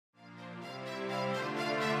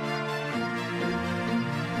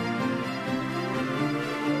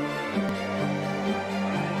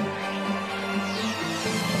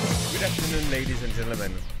ladies and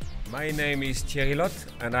gentlemen. My name is Thierry Lhotte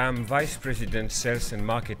and I'm Vice President Sales and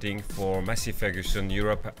Marketing for Massey Ferguson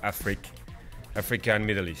Europe, Africa and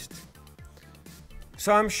Middle East.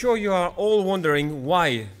 So I'm sure you are all wondering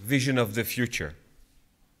why Vision of the Future.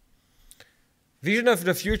 Vision of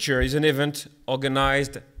the Future is an event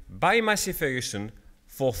organized by Massey Ferguson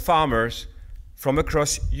for farmers from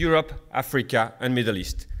across Europe, Africa and Middle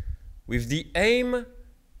East, with the aim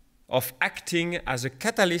of acting as a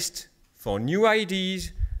catalyst for new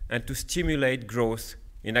ideas and to stimulate growth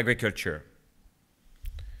in agriculture.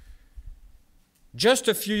 Just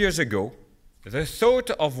a few years ago, the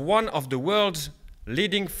thought of one of the world's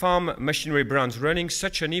leading farm machinery brands running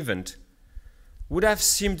such an event would have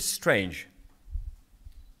seemed strange.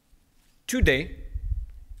 Today,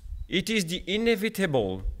 it is the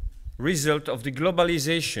inevitable result of the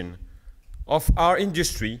globalization of our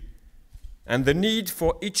industry and the need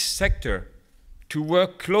for each sector to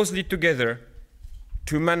work closely together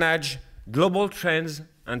to manage global trends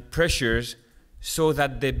and pressures so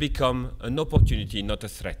that they become an opportunity, not a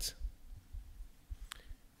threat.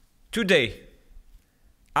 Today,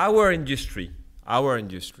 our industry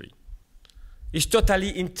is totally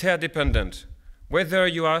interdependent. Whether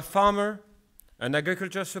you are a farmer, an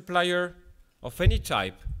agriculture supplier of any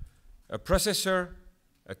type, a processor,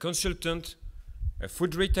 a consultant, a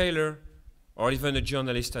food retailer, or even a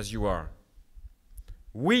journalist as you are.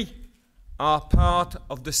 We are part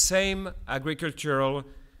of the same agricultural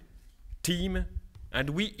team, and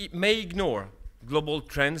we may ignore global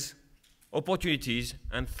trends, opportunities,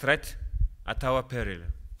 and threats at our peril.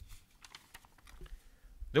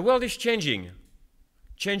 The world is changing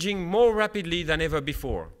more rapidly than ever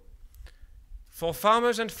before. For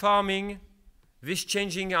farmers and farming, this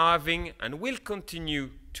changing are having and will continue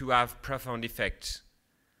to have profound effects.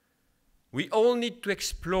 We all need to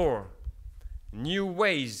explore new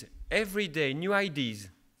ways every day, new ideas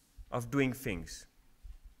of doing things.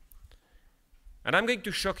 And I'm going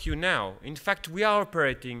to shock you now. In fact, we are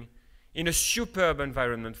operating in a superb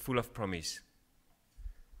environment full of promise.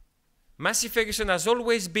 Massey Ferguson has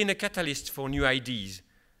always been a catalyst for new ideas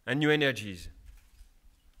and new energies.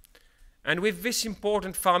 And with this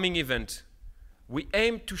important farming event, we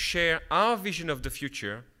aim to share our vision of the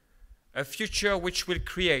future, a future which will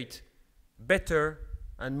create better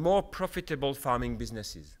and more profitable farming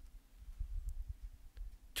businesses.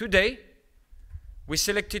 Today, we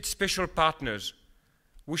selected special partners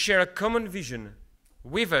who share a common vision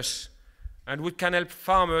with us and who can help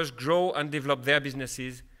farmers grow and develop their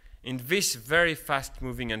businesses in this very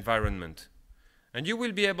fast-moving environment. And you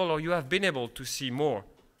will be able, or you have been able, to see more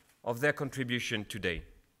of their contribution today.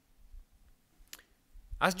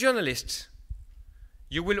 As journalists,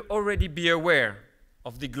 you will already be aware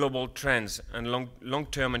of the global trends and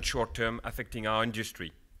long-term and short-term affecting our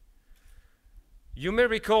industry. You may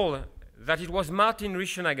recall that it was Martin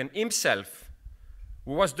Rischenhagen himself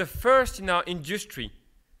who was the first in our industry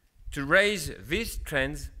to raise these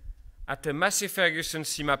trends at a Massey Ferguson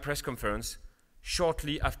CIMA press conference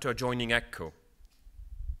shortly after joining AGCO.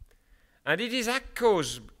 And it is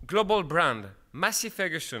AGCO's global brand, Massey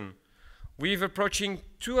Ferguson, with approaching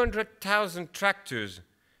 200,000 tractors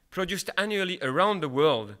produced annually around the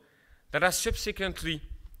world, that has subsequently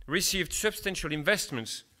received substantial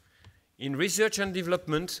investments in research and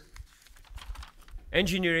development,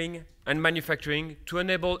 engineering and manufacturing to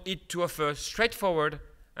enable it to offer straightforward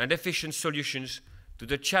and efficient solutions to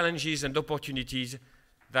the challenges and opportunities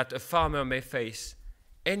that a farmer may face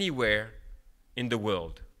anywhere in the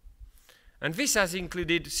world. And this has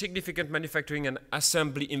included significant manufacturing and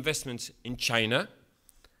assembly investments in China,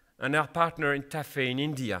 and our partner in Tafe in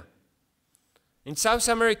India. In South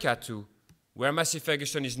America too, where Massey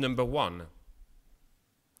Ferguson is #1.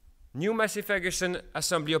 New Massey Ferguson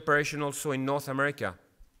assembly operation also in North America.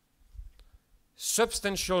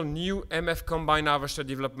 Substantial new MF combine harvester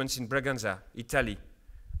developments in Braganza, Italy,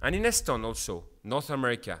 and in Eston also, North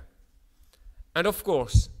America. And of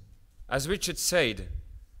course, as Richard said,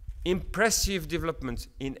 impressive development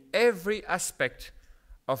in every aspect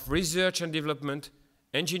of research and development,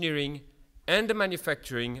 engineering, and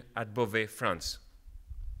manufacturing at Beauvais, France.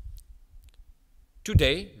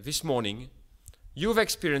 Today, this morning, you've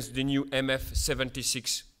experienced the new MF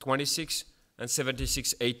 7626 and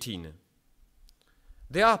 7618.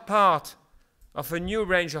 They are part of a new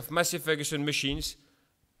range of Massey Ferguson machines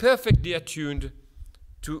perfectly attuned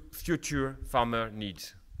to future farmer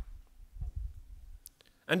needs.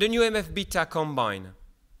 And the new MF Beta Combine,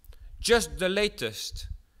 just the latest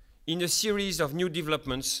in a series of new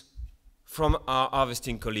developments from our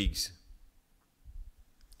harvesting colleagues.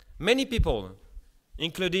 Many people,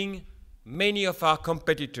 including many of our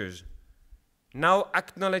competitors, now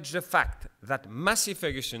acknowledge the fact that Massey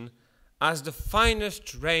Ferguson has the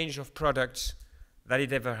finest range of products that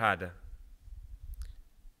it ever had.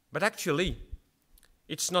 But actually,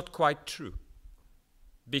 it's not quite true,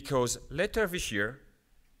 because later this year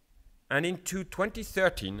and into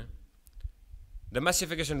 2013, the Massey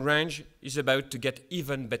Ferguson range is about to get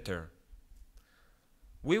even better.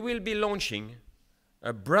 We will be launching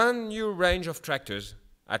a brand new range of tractors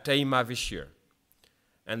at EIMA this year,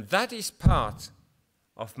 and that is part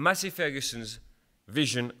of Massey Ferguson's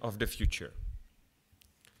vision of the future.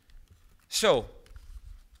 So,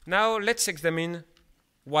 now let's examine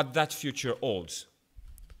what that future holds.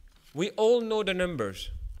 We all know the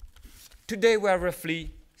numbers. Today we are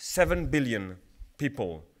roughly 7 billion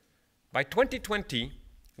people. By 2020,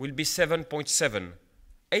 we'll be 7.7,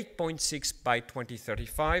 8.6 by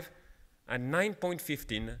 2035, and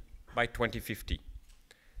 9.15 by 2050.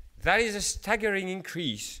 That is a staggering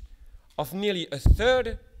increase of nearly a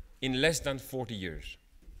third in less than 40 years.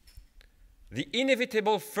 The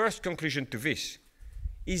inevitable first conclusion to this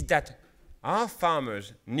is that our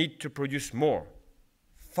farmers need to produce more,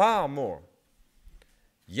 far more.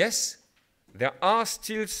 Yes, there are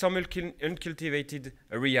still some uncultivated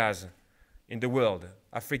areas in the world.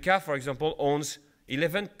 Africa, for example, owns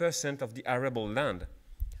 11% of the arable land,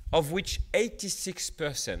 of which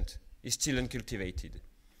 86% is still uncultivated.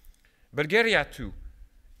 Bulgaria, too,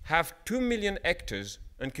 have 2 million hectares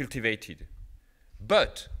uncultivated.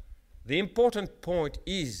 But the important point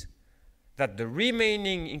is that the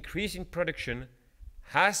remaining increase in production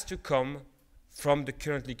has to come from the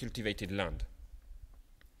currently cultivated land.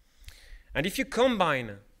 And if you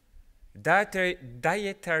combine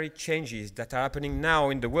dietary changes that are happening now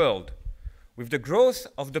in the world with the growth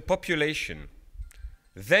of the population,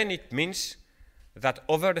 then it means that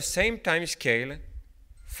over the same time scale,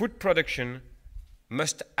 food production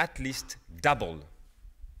must at least double.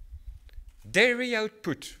 Dairy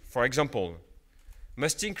output, for example,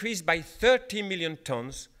 must increase by 30 million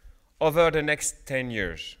tons over the next 10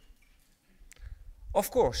 years. Of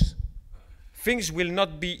course, things will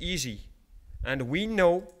not be easy, and we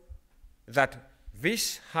know that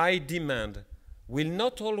this high demand will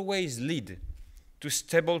not always lead to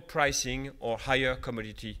stable pricing or higher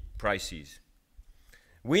commodity prices.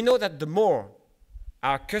 We know that the more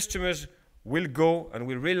our customers will go and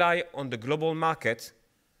will rely on the global market,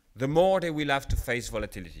 the more they will have to face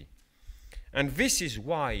volatility. And this is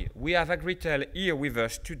why we have AgriTel here with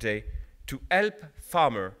us today to help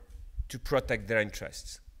farmers to protect their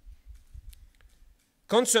interests.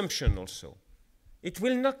 Consumption also. It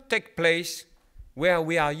will not take place where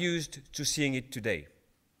we are used to seeing it today.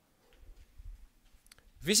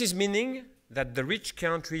 This is meaning that the rich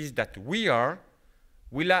countries that we are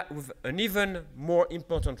will have an even more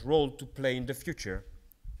important role to play in the future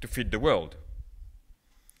to feed the world.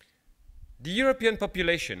 The European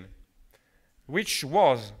population, which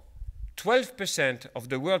was 12% of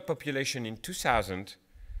the world population in 2000,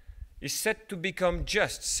 is set to become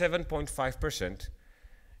just 7.5%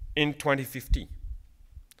 in 2050.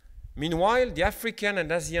 Meanwhile, the African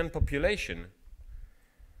and Asian population,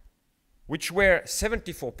 which were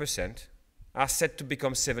 74%, are set to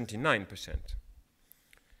become 79%.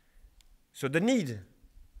 So the need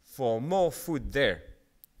for more food there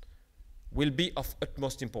will be of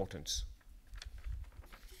utmost importance.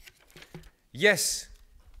 Yes,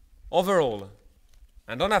 overall,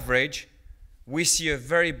 and on average, we see a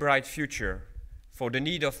very bright future for the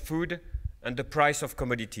need of food and the price of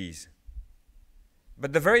commodities.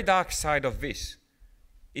 But the very dark side of this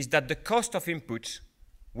is that the cost of inputs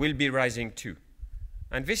will be rising too.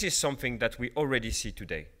 And this is something that we already see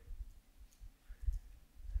today.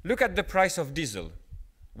 Look at the price of diesel,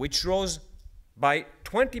 which rose by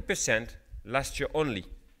 20% last year only.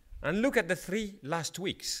 And look at the 3 last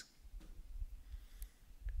weeks.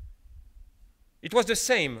 It was the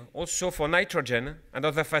same also for nitrogen and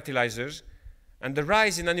other fertilizers, and the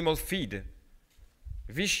rise in animal feed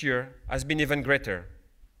this year has been even greater.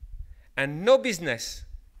 And no business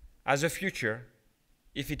has a future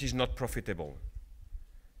if it is not profitable.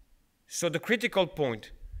 So the critical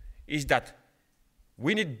point is that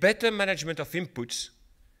we need better management of inputs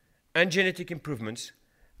and genetic improvements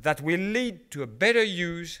that will lead to a better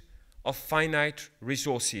use of finite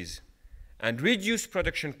resources and reduce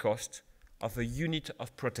production cost of a unit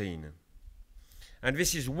of protein. And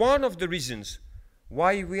this is one of the reasons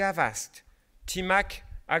why we have asked TIMAC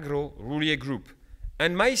Agro Roulier Group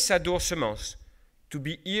and Massey Semences to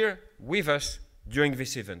be here with us during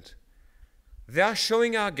this event. They are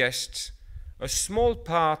showing our guests a small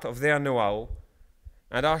part of their know-how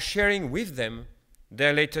and are sharing with them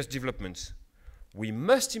their latest developments. We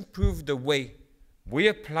must improve the way we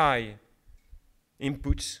apply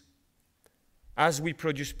inputs as we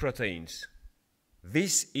produce proteins.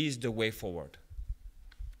 This is the way forward.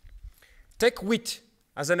 Take wheat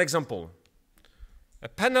as an example. A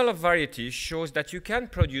panel of varieties shows that you can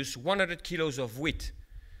produce 100 kilos of wheat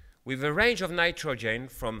with a range of nitrogen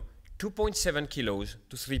from 2.7 kilos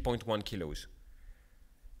to 3.1 kilos.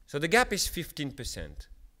 So the gap is 15%.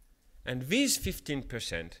 And these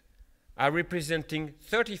 15% are representing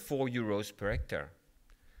 34 euros per hectare.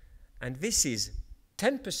 And this is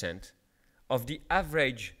 10% of the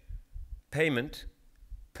average payment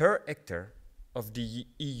per hectare of the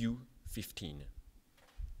EU 15.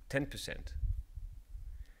 10%.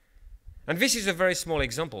 And this is a very small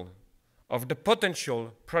example of the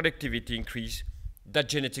potential productivity increase that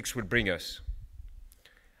genetics will bring us.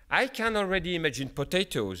 I can already imagine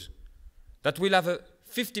potatoes that will have a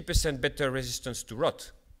 50% better resistance to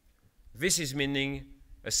rot. This is meaning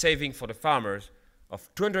a saving for the farmers of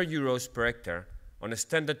 200 euros per hectare on a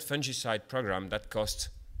standard fungicide program that costs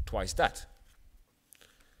twice that.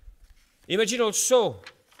 Imagine also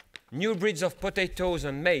new breeds of potatoes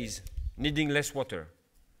and maize needing less water.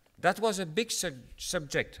 That was a big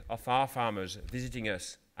subject of our farmers visiting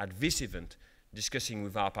us at this event, discussing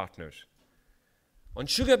with our partners. On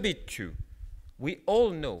sugar beet too, we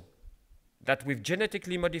all know that with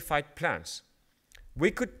genetically modified plants,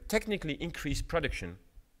 we could technically increase production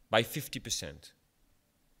by 50%.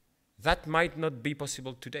 That might not be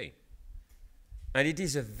possible today. And it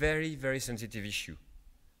is a very, very sensitive issue.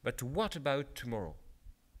 But what about tomorrow?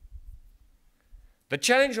 The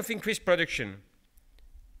challenge of increased production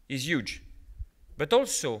is huge, but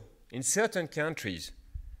also in certain countries,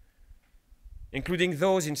 including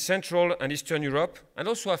those in Central and Eastern Europe and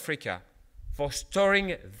also Africa, for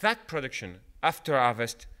storing that production after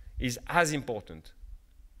harvest is as important.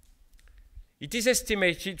 It is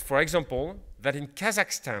estimated, for example, that in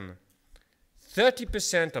Kazakhstan,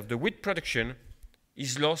 30% of the wheat production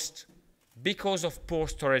is lost because of poor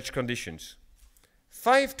storage conditions.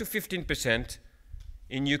 5 to 15%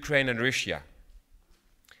 in Ukraine and Russia.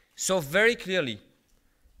 So very clearly,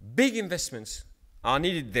 big investments are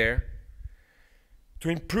needed there to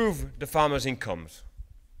improve the farmers' incomes.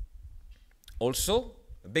 Also,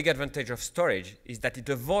 a big advantage of storage is that it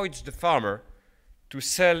avoids the farmer to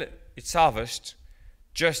sell its harvest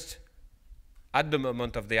just at the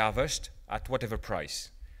moment of the harvest at whatever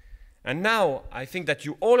price. And now I think that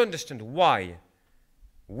you all understand why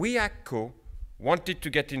we at Co wanted to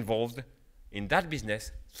get involved in that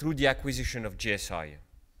business through the acquisition of GSI.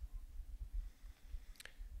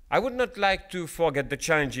 I would not like to forget the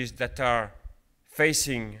challenges that are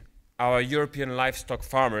facing our European livestock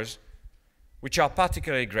farmers, which are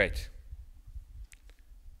particularly great.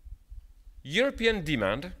 European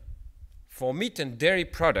demand for meat and dairy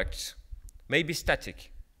products may be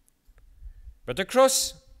static, but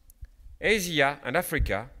across Asia and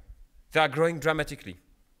Africa, they are growing dramatically.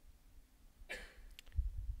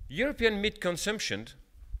 European meat consumption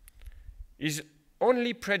is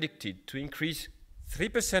only predicted to increase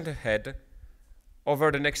 3% ahead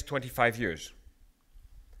over the next 25 years.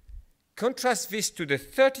 Contrast this to the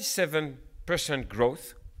 37%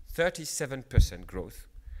 growth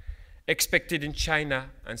expected in China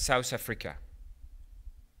and South Africa.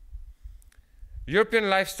 European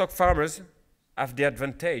livestock farmers have the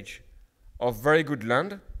advantage of very good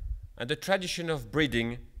land and the tradition of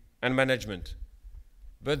breeding and management,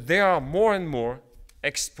 but they are more and more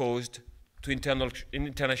exposed to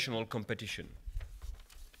international competition.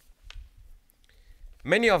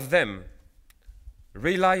 Many of them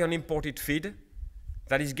rely on imported feed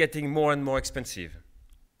that is getting more and more expensive.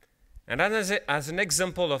 And as an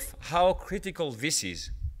example of how critical this is,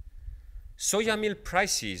 soya meal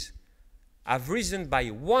prices have risen by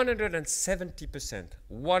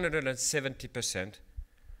 170%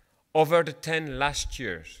 over the 10 last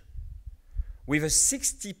years, with a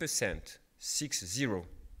 60%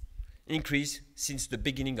 increase since the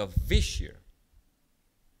beginning of this year.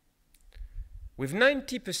 With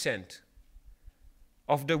 90%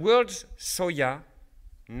 of the world's soya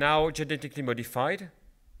now genetically modified,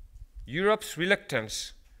 Europe's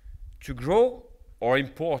reluctance to grow or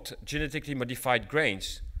import genetically modified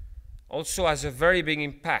grains also has a very big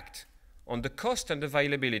impact on the cost and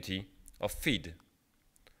availability of feed.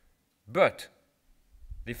 But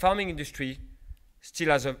the farming industry still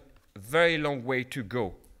has a very long way to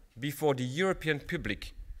go before the European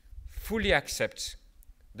public fully accepts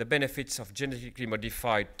the benefits of genetically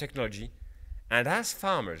modified technology, and as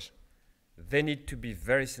farmers, they need to be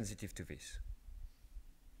very sensitive to this.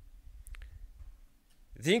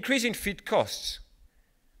 The increase in feed costs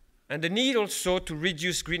and the need also to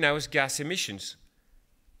reduce greenhouse gas emissions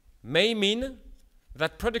may mean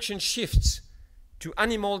that production shifts to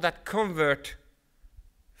animals that convert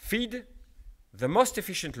feed the most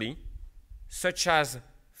efficiently, such as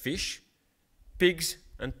fish, pigs,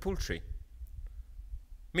 and poultry.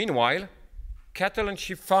 Meanwhile, cattle and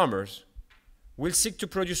sheep farmers will seek to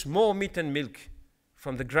produce more meat and milk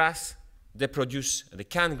from the grass they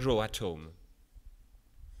can grow at home.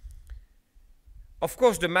 Of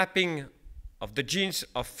course, the mapping of the genes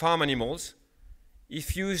of farm animals,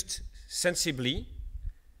 if used sensibly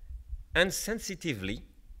and sensitively,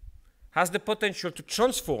 has the potential to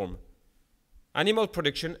transform animal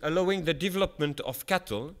production, allowing the development of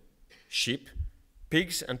cattle, sheep,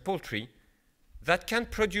 pigs, and poultry that can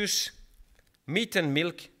produce meat and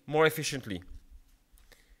milk more efficiently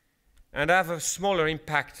and have a smaller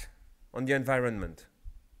impact on the environment.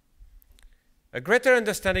 A greater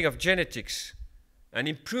understanding of genetics and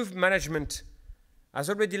improved management has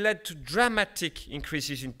already led to dramatic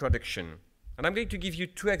increases in production. And I'm going to give you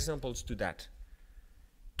two examples to that.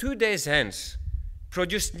 2 days hens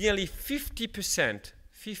produced nearly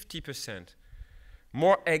 50%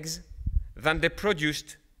 more eggs than they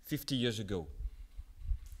produced 50 years ago,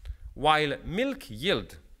 while milk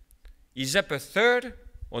yield is up a third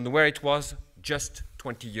on where it was just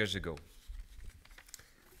 20 years ago.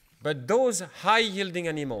 But those high-yielding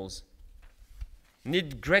animals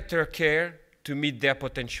need greater care to meet their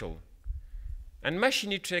potential. And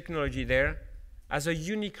machinery technology there has a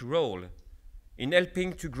unique role in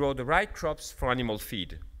helping to grow the right crops for animal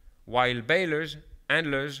feed, while balers,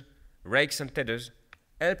 handlers, rakes, and tedders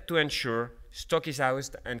help to ensure stock is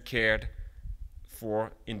housed and cared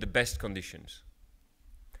for in the best conditions.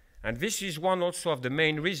 And this is one also of the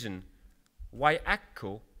main reasons why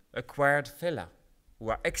AGCO acquired Fella, who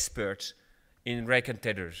are experts in rake and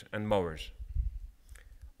tedders and mowers.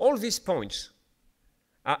 All these points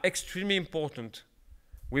are extremely important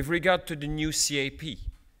with regard to the new CAP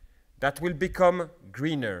that will become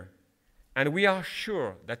greener. And we are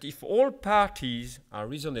sure that if all parties are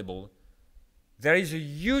reasonable, there is a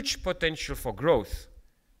huge potential for growth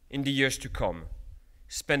in the years to come,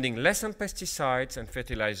 spending less on pesticides and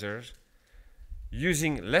fertilizers,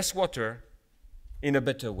 using less water in a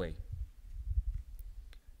better way.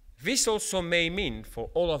 This also may mean for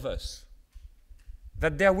all of us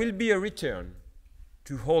that there will be a return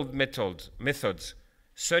to old methods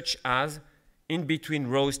such as in-between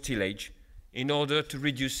rows tillage in order to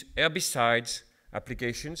reduce herbicides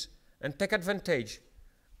applications and take advantage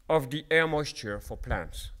of the air moisture for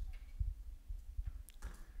plants.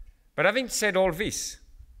 But having said all this,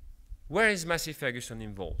 where is Massey Ferguson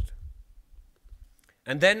involved?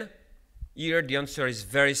 And then, here the answer is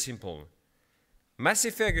very simple. Massey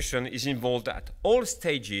Ferguson is involved at all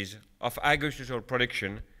stages of agricultural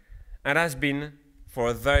production and has been for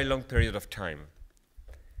a very long period of time.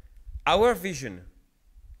 Our vision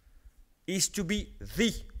is to be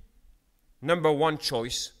the #1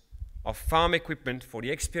 choice of farm equipment for the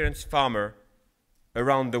experienced farmer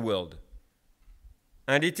around the world.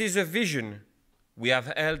 And it is a vision we have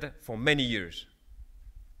held for many years.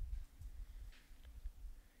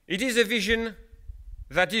 It is a vision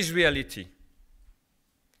that is reality.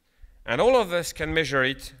 And all of us can measure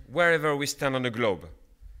it wherever we stand on the globe.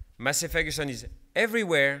 Massey Ferguson is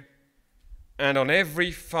everywhere and on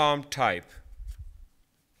every farm type.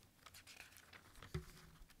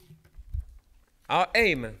 Our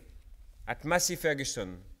aim at Massey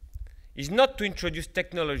Ferguson is not to introduce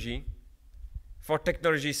technology for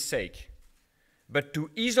technology's sake, but to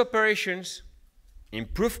ease operations,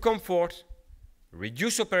 improve comfort,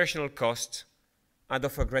 reduce operational costs, and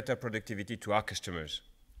offer greater productivity to our customers.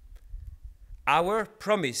 Our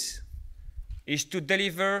promise is to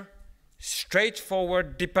deliver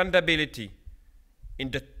straightforward dependability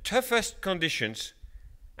in the toughest conditions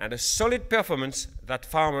and a solid performance that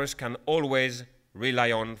farmers can always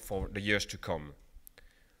rely on for the years to come.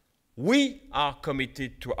 We are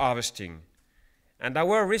committed to harvesting, and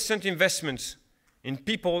our recent investments in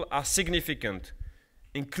people are significant,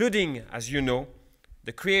 including, as you know,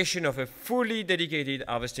 the creation of a fully dedicated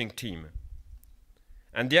harvesting team.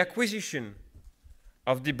 And the acquisition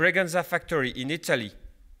of the Breganza factory in Italy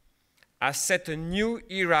has set a new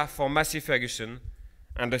era for Massey Ferguson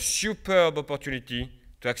and a superb opportunity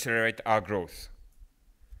to accelerate our growth.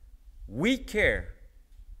 We care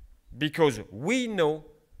because we know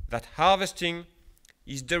that harvesting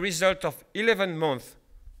is the result of 11 months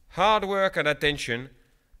hard work and attention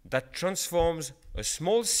that transforms a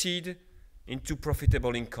small seed into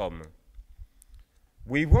profitable income.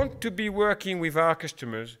 We want to be working with our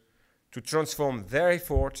customers to transform their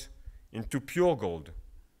effort into pure gold,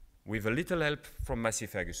 with a little help from Massey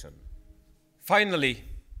Ferguson. Finally,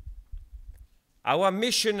 Our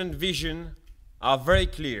mission and vision are very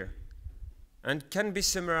clear and can be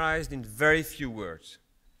summarized in very few words.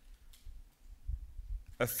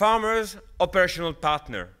 A farmer's operational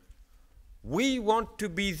partner. We want to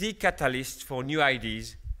be the catalyst for new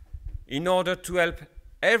ideas in order to help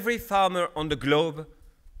every farmer on the globe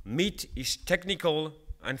meet his technical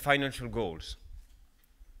and financial goals.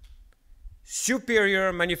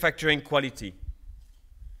 Superior manufacturing quality.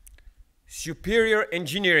 Superior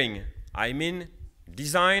engineering, I mean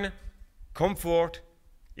design, comfort,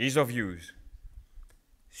 ease of use.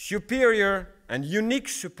 Superior and unique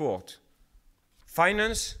support.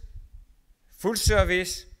 Finance, full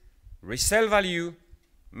service, resale value,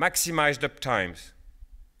 maximized uptimes.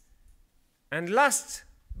 And last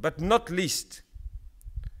but not least,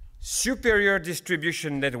 superior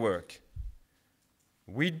distribution network.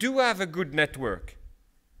 We do have a good network,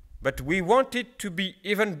 but we want it to be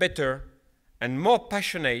even better and more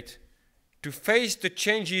passionate to face the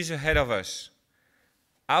changes ahead of us.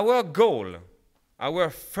 Our goal, our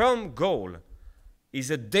firm goal, is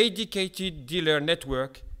a dedicated dealer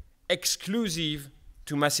network exclusive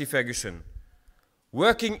to Massey Ferguson,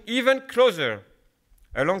 working even closer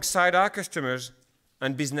alongside our customers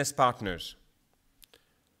and business partners.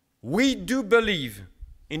 We do believe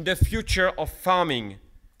in the future of farming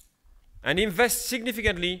and invest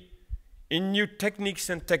significantly in new techniques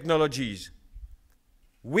and technologies.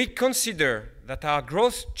 We consider that our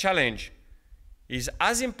growth challenge is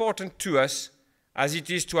as important to us as it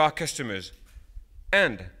is to our customers.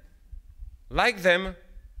 And, like them,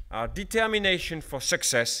 our determination for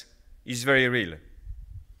success is very real.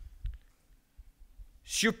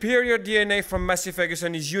 Superior DNA from Massey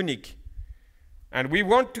Ferguson is unique, and we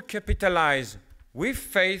want to capitalize with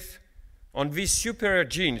faith on these superior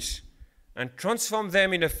genes and transform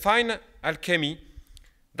them in a fine alchemy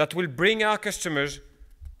that will bring our customers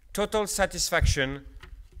total satisfaction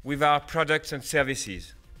with our products and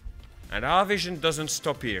services. And our vision doesn't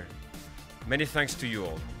stop here. Many thanks to you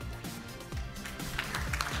all.